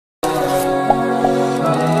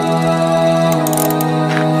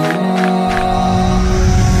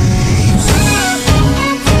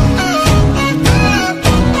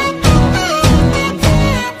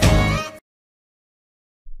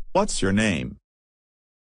What's your name?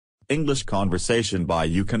 English conversation by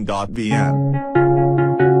Yukon.vn.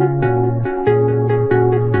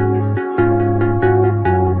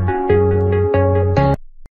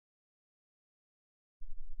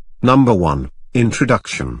 Number 1,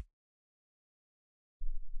 Introduction.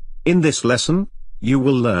 In this lesson, you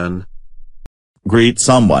will learn: Greet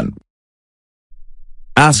someone.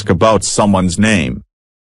 Ask about someone's name.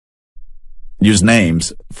 Use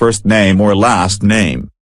names, first name or last name.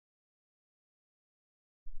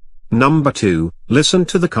 Number 2, listen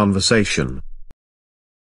to the conversation.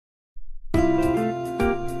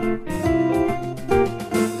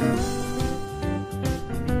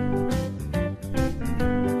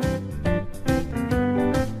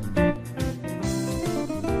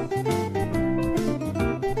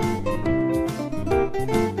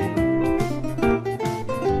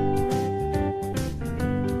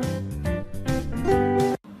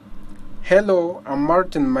 Hello, I'm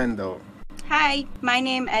Martin Mendel. Hi, my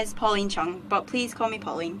name is Pauline Chung, but please call me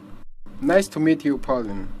Pauline. Nice to meet you,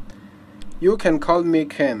 Pauline. You can call me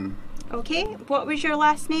Ken. Okay, what was your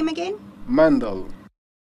last name again? Mendel.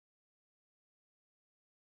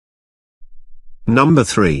 Number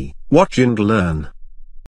 3, watch and learn.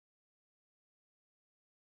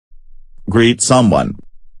 Greet someone.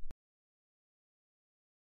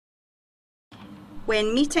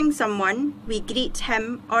 When meeting someone, we greet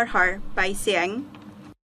him or her by saying,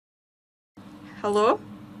 hello,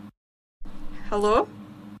 hello,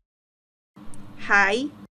 hi,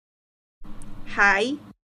 hi,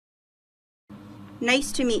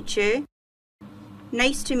 nice to meet you,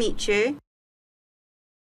 nice to meet you,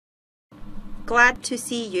 glad to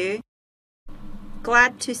see you,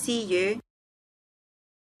 glad to see you,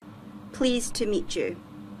 pleased to meet you,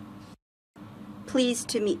 pleased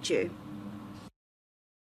to meet you.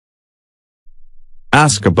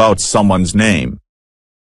 Ask about someone's name.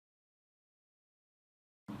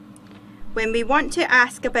 When we want to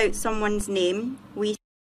ask about someone's name, we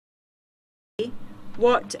say,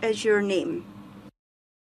 what is your name?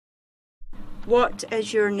 What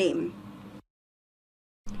is your name?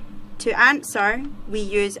 To answer, we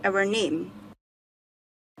use our name.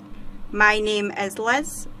 My name is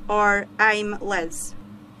Liz, or I'm Liz.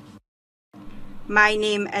 My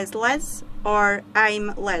name is Liz, or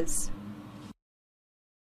I'm Liz.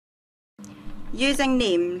 Using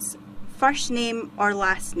names, first name or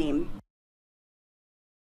last name.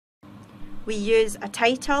 We use a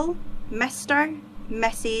title, Mr.,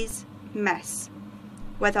 Mrs., Miss,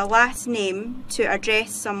 with a last name to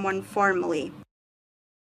address someone formally.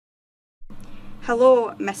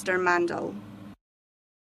 Hello, Mr. Mandel.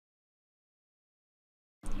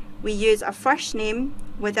 We use a first name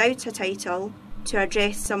without a title to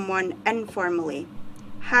address someone informally.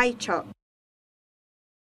 Hi, Chuck.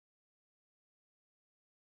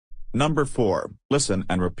 Number 4, listen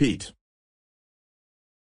and repeat.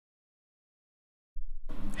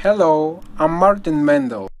 Hello, I'm Martin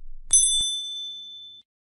Mendel.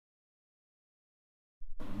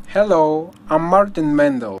 Hello, I'm Martin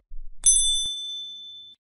Mendel.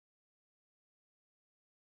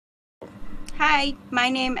 Hi, my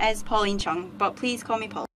name is Pauline Chung, but please call me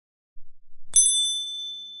Pauline.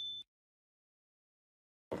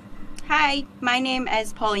 Hi, my name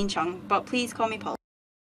is Pauline Chung, but please call me Pauline.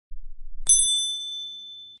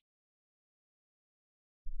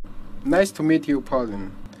 Nice to meet you,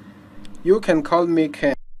 Pauline. You can call me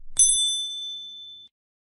Ken.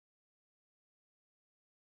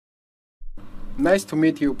 Nice to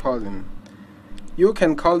meet you, Pauline. You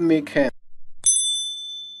can call me Ken.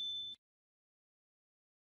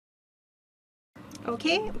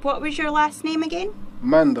 Okay, what was your last name again?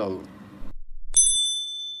 Mendel.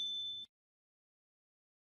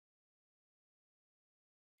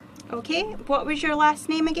 Okay, what was your last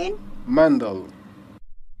name again? Mendel.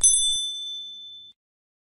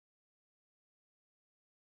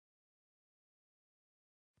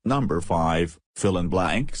 Number 5, fill in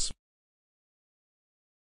blanks.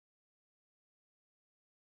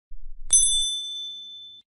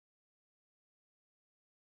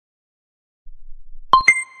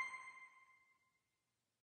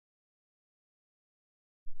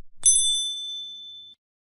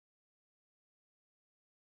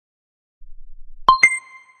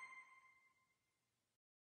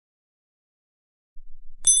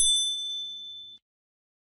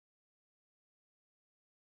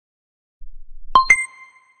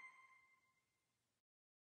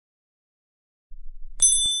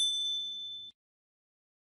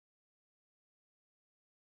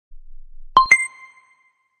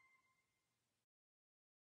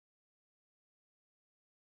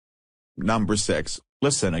 Number 6,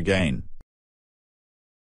 listen again.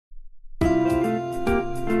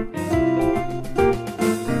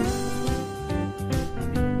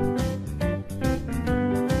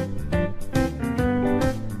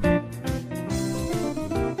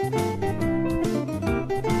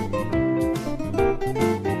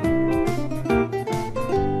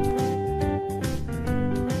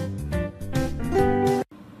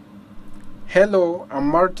 Hello, I'm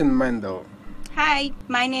Martin Mendel. Hi,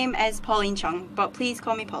 my name is Pauline Chung, but please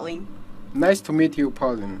call me Pauline. Nice to meet you,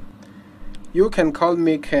 Pauline. You can call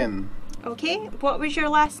me Ken. Okay, what was your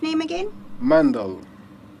last name again? Mendel.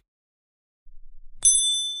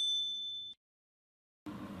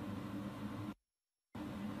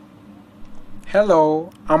 Hello,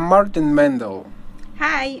 I'm Martin Mendel.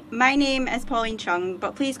 Hi, my name is Pauline Chung,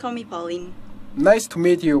 but please call me Pauline. Nice to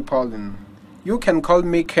meet you, Pauline. You can call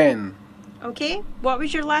me Ken. Okay, what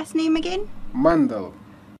was your last name again? Mendel.